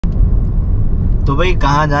तो भाई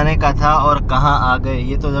कहाँ जाने का था और कहाँ आ गए,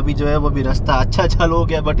 ये तो अभी जो है वो भी रास्ता अच्छा चालू हो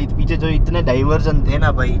गया, बट पीछे जो इतने डाइवर्जन थे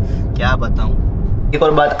ना भाई, क्या बताऊँ। एक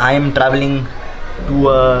और बात, I am travelling to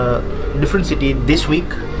a different city this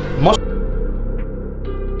week.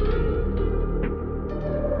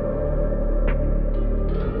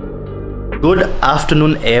 Good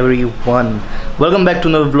afternoon everyone, welcome back to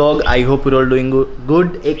another vlog. I hope you all doing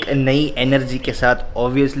good, एक नई एनर्जी के साथ,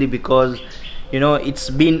 obviously because you know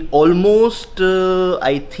it's been almost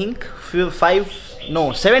I think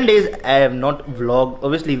 7 days I have not vlog.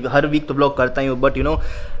 Obviously her week तो vlog करता ही हूँ, but you know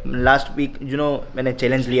last week मैंने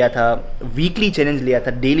challenge लिया था, वीकली चैलेंज लिया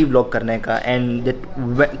था डेली व्लॉग करने का, and that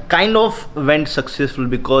kind of went successful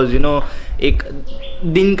because एक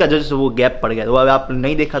दिन का जैसे वो गैप पड़ गया। तो अगर आप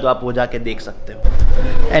नहीं देखा तो आप वो जाके देख सकते हो।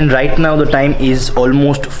 And right now the time is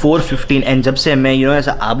almost 4:15, and जब से मैं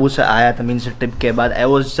ऐसा आबू से आया था, मीन्स ट्रिप के बाद, आई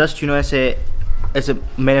वॉज जस्ट ऐसे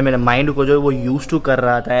मेरे माइंड को जो वो यूज टू कर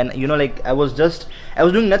रहा था, and like I was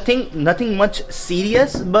doing nothing much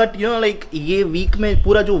serious, but like ये वीक में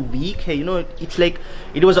पूरा जो वीक है it's like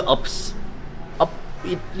it was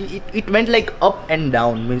it went like up and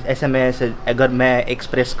down. Means ऐसे अगर मैं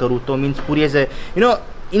एक्सप्रेस करूँ तो मीन्स पूरी ऐसे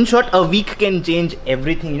in short, a week can change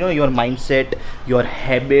everything, your mindset, your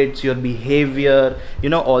habits, your behavior,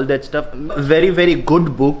 all that stuff. Very good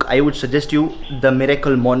book, I would suggest you The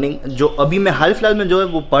Miracle Morning, जो अभी मैं हाल फिलहाल में जो है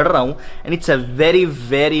वो पढ़ रहा हूँ, and it's a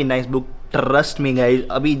very nice book. Trust me guys,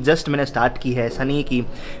 अभी जस्ट मैंने स्टार्ट की है, ऐसा नहीं है कि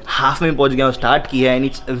हाफ में पहुँच गया हूँ, स्टार्ट की है, and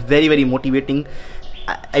it's very motivating.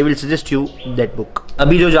 I will suggest you that book.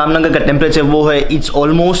 अभी जो जामनगर का टेम्परेचर वो है, it's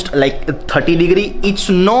almost like 30 degree. It's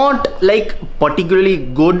not like particularly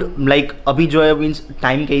good, like अभी जो है मीन्स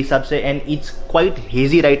टाइम के हिसाब से, and it's quite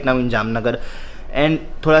hazy right now in Jamnagar, and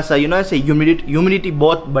थोड़ा सा ऐसे ह्यूमिडिटी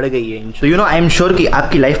बहुत बढ़ गई है। तो आई एम श्योर कि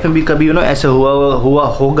आपकी लाइफ में भी कभी ऐसे हुआ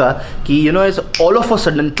होगा कि ऐसे ऑल ऑफ अ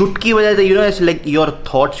सडन चुटकी वजह से ऐसे like your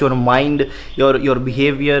thoughts, your mind, your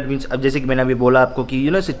behaviour, means अब जैसे कि मैंने अभी बोला आपको कि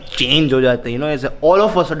ऐसे चेंज हो जाते हैं, ऐसे all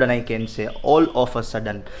of a sudden, I can say all of a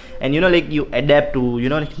sudden, and like you adapt to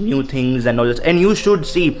new things and all, and you should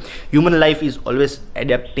see human life is always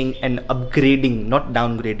adapting and upgrading, not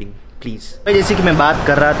downgrading please. भाई जैसे कि मैं बात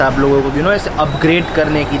कर रहा था आप लोगों को ऐसे अपग्रेड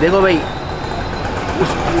करने की, देखो भाई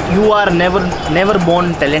you are never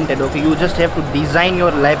born talented, okay, you just have to design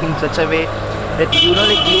your life in such a way that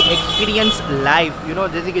like you experience life,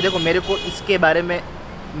 जैसे कि देखो मेरे को इसके बारे में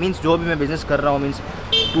मीन्स जो भी मैं बिज़नेस कर रहा हूँ, मीन्स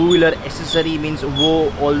 2-व्हीलर एसेसरी, मीन्स वो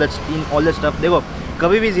ऑल दैट स्टफ। देखो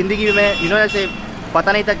कभी भी ज़िंदगी में ऐसे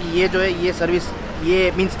पता नहीं था कि ये जो है ये सर्विस,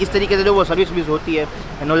 ये मीन्स इस तरीके से जो वो सर्विस भी होती है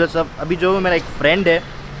एंड ऑल दैट स्टफ। अभी जो मेरा एक फ्रेंड है,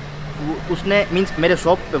 उसने मीन्स मेरे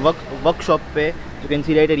शॉप पे वर्कशॉप पे यू कैन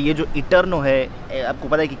सी राइट, ये जो इटर्नो है, आपको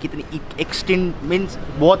पता है कि कितनी एक्सटेंड मीन्स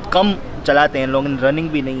बहुत कम चलाते हैं लोग, रनिंग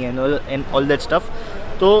भी नहीं है एंड ऑल दैट स्टफ।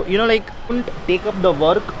 तो like take up the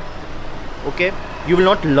work, okay, you will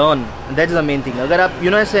not learn, that is the main thing. अगर आप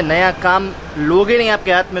ऐसे नया काम लोगे नहीं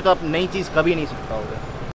आपके हाथ में, तो आप नई चीज़ कभी नहीं सीख पाओगे।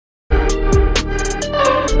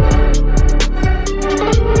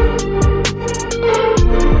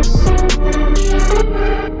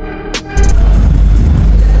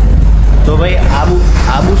 तो भाई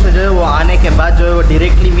आबू से जो है वो आने के बाद जो है वो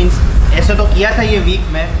डायरेक्टली मीन्स ऐसे तो किया था ये वीक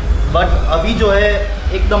में, बट अभी जो है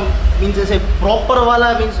एकदम मीन्स ऐसे प्रॉपर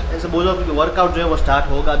वाला मीन्स ऐसे बोलो कि वर्कआउट जो है वो स्टार्ट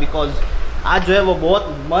होगा, बिकॉज आज जो है वो बहुत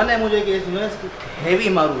मन है मुझे कि हैवी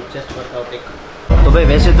मारूँ चेस्ट वर्कआउट एक। तो भाई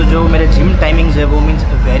वैसे तो जो मेरे जिम टाइमिंग्स है वो मीन्स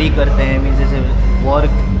वेरी करते हैं, मीन्स ऐसे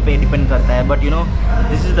वर्क पे डिपेंड करता है, but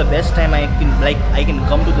this is the best time I can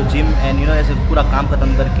come to the gym and ऐसे पूरा काम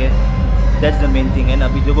ख़त्म करके, that's the main thing. And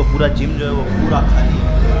अभी देखो पूरा जिम जो है वो पूरा खाली है।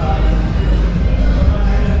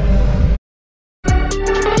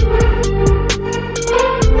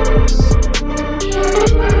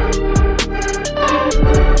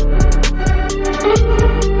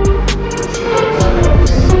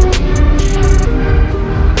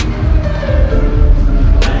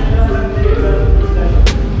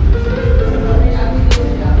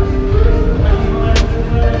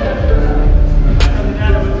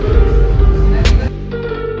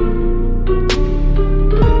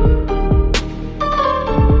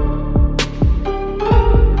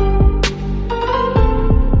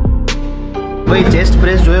 भाई चेस्ट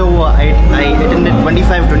प्रेस जो है वो I attended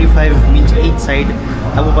 25 means each side.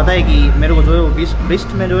 अब वो पता है कि मेरे को जो है वो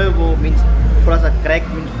ब्रिस्ट में जो है वो मीन्स थोड़ा सा क्रैक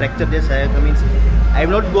मीन्स फ्रैक्चर जैसा है, तो means I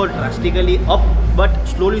will not go drastically up, but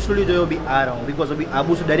slowly जो है अभी आ रहा हूँ, बिकॉज अभी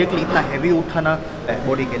आबू से डायरेक्टली इतना हैवी उठाना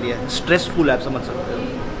बॉडी के लिए स्ट्रेसफुल है, आप समझ सकते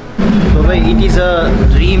हो। तो भाई it is a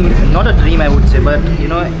dream, not a dream I would say,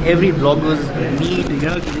 but every bloggers need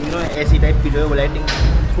ऐसी टाइप की जो है वो लाइटिंग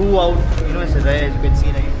थ्रू आउट ऐसे रहे, as you can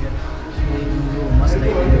see right.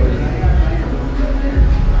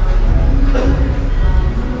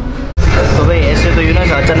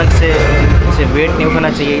 ऐसे वेट नहीं उठाना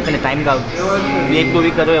चाहिए इतने टाइम का, 1-2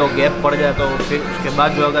 वीक का जो है वो गैप पड़ जाए तो फिर उसके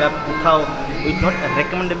बाद जो अगर आप उठाओ इट्स नॉट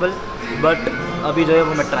रिकमेंडेबल, बट अभी जो है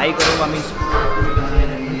वो मैं ट्राई करूँगा। Means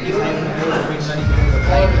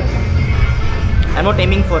I am not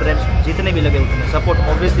aiming for wraps, जितने भी लगे उतने सपोर्ट,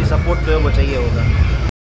 ऑब्वियसली सपोर्ट जो है वो चाहिए होगा।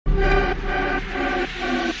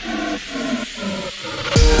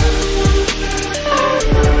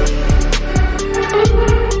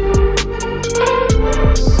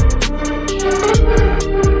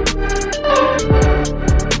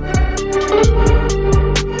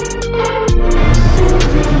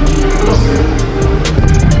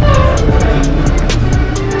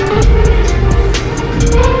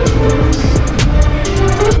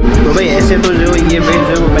 तो भाई ऐसे तो जो ये वेट जो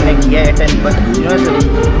है वो मैंने किया है 10, बट जो है सर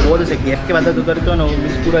बहुत ऐसे गैप के बाद तो करते हो ना वो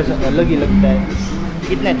पूरा ऐसा अलग ही लगता है।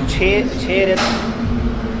 कितने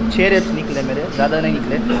 6 रेप्स निकले मेरे, ज़्यादा नहीं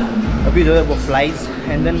निकले। अभी जो है वो flies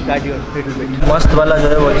and then cardio little bit. मस्त वाला जो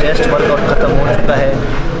है वो चेस्ट वर्कआउट खत्म हो चुका है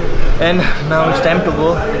and now it's time to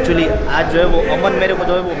go. Actually आज जो है वो अमन मेरे को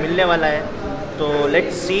जो है वो मिलने वाला है, तो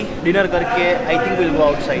लेट्स सी, डिनर करके I think will go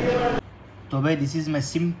outside. तो भाई this is my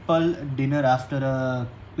simple dinner after a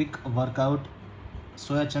quick workout,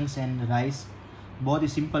 soya chunks and rice. बहुत ही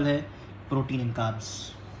सिंपल है, प्रोटीन एंड कार्ब्स।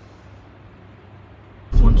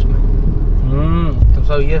 फोन्स में तो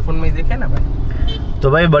सब ईयरफोन में ही देखे ना भाई।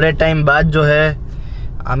 तो भाई बड़े टाइम बाद जो है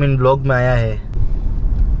आमीन ब्लॉग में आया है,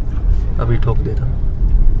 अभी ठोक देता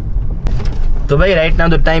हूँ। तो भाई right now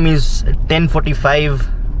the time is 10:45।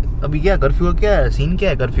 अभी क्या कर्फ्यू का क्या सीन, क्या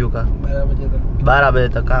है कर्फ्यू का? 12 बजे तक। 12 बजे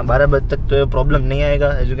तक? हाँ 12 बजे तक तो प्रॉब्लम नहीं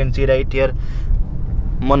आएगा। As you can see right here,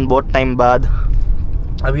 मन बहुत टाइम बाद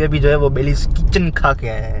अभी अभी जो है वो बेलीज किचन खा के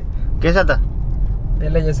आया है। कैसा था?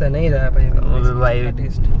 पहले जैसा नहीं रहा भाई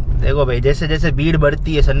टेस्ट। देखो भाई जैसे जैसे भीड़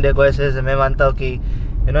बढ़ती है संडे को, ऐसे ऐसे मैं मानता हूँ कि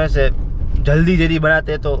यू नो ऐसे जल्दी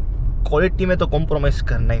बनाते हैं तो क्वालिटी में तो कॉम्प्रोमाइज़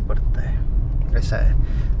करना ही पड़ता है, ऐसा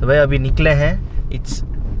है। तो भाई अभी निकले हैं, इट्स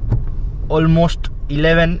ऑलमोस्ट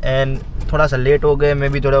 11 एंड थोड़ा सा लेट हो गए।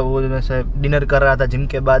 मैं भी थोड़ा वो जैसे डिनर कर रहा था जिम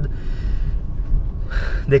के बाद।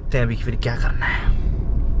 देखते हैं अभी फिर क्या करना है।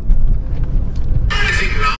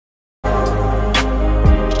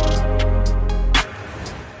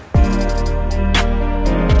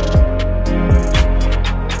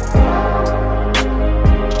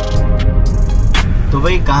 तो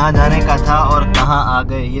भाई कहाँ जाने का था और कहाँ आ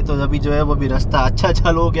गए। ये तो अभी जो है वो भी रास्ता अच्छा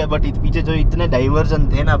चालू हो गया, बट पीछे जो इतने डाइवर्जन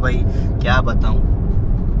थे ना भाई, क्या बताऊं।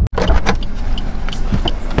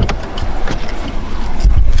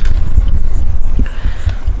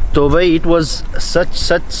 तो भाई it was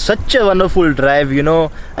such a wonderful drive, you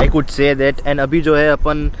know, I could say that. And अभी जो है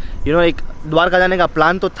अपन यू नो एक द्वारका जाने का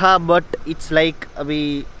प्लान तो था, बट इट्स लाइक अभी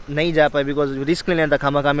नहीं जा पाए बिकॉज रिस्क नहीं लेना था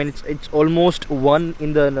खामा। Mean it's almost 1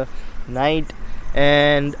 in the night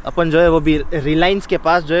and अपन जो है वो भी रिलायंस के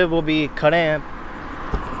पास जो है वो भी खड़े हैं,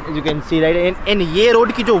 you can see right. And ये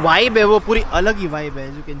रोड की जो वाइब है वो पूरी अलग ही वाइब है,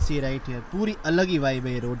 you can see right here, पूरी अलग ही वाइब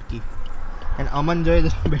है ये रोड की। एंड अमन जो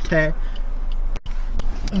है बैठा है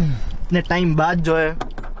इतने टाइम बाद, जो है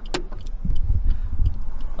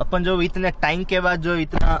अपन जो इतने टाइम के बाद जो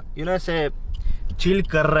इतना यू नो ऐसे चिल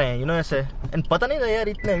कर रहे हैं, यू नो ऐसे। एंड पता नहीं था यार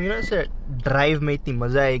इतने यू नो ऐसे ड्राइव में इतनी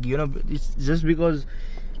मज़ा आएगी, यू नो, जस्ट बिकॉज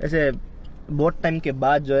ऐसे बहुत टाइम के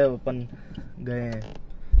बाद जो है अपन गए हैं,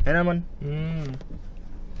 है ना मन?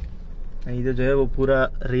 इधर जो है वो पूरा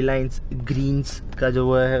रिलायंस ग्रीन्स का जो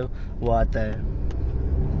वो है वो आता है।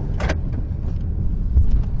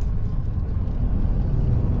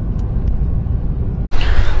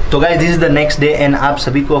 तो guys this is the next day and आप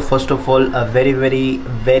सभी को first of all a very very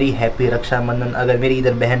very happy Rakshabandhan. अगर मेरी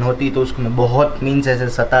इधर बहन होती तो उसको मैं बहुत मीन्स ऐसे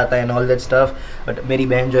सताता and all that stuff, but मेरी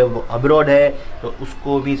बहन जो है वो अब्रॉड है, तो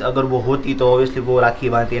उसको मीन्स अगर वो होती तो ऑब्वियसली वो राखी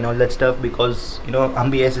बांधती and all that stuff, because you know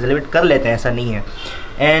हम भी ऐसे सेलिब्रेट कर लेते हैं, ऐसा नहीं है।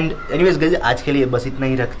 एंड एनीवेज गाइस आज के लिए बस इतना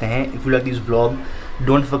ही रखते हैं। If you like this vlog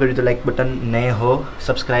don't forget to like button, नए हो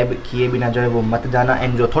सब्सक्राइब किए बिना जो है वो मत जाना।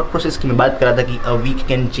 एंड जो थॉट प्रोसेस की मैं बात कर रहा था कि a week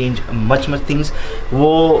can change much things,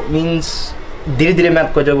 वो मीन्स धीरे धीरे मैं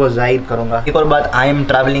आपको जो वो जाहिर करूँगा। एक और बात, I am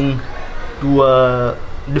travelling to a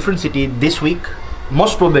different city this week,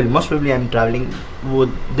 most probably I'm traveling,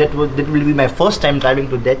 that will be my first time traveling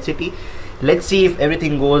to that city. Let's see if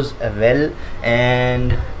everything goes well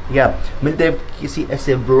and yeah, मिलते हैं किसी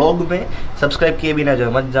ऐसे vlog में। Subscribe किए बिना जो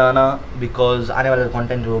मत जाना, बिकॉज आने वाला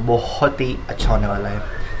कंटेंट जो बहुत ही अच्छा होने वाला है।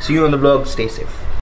 See you on the vlog, stay safe.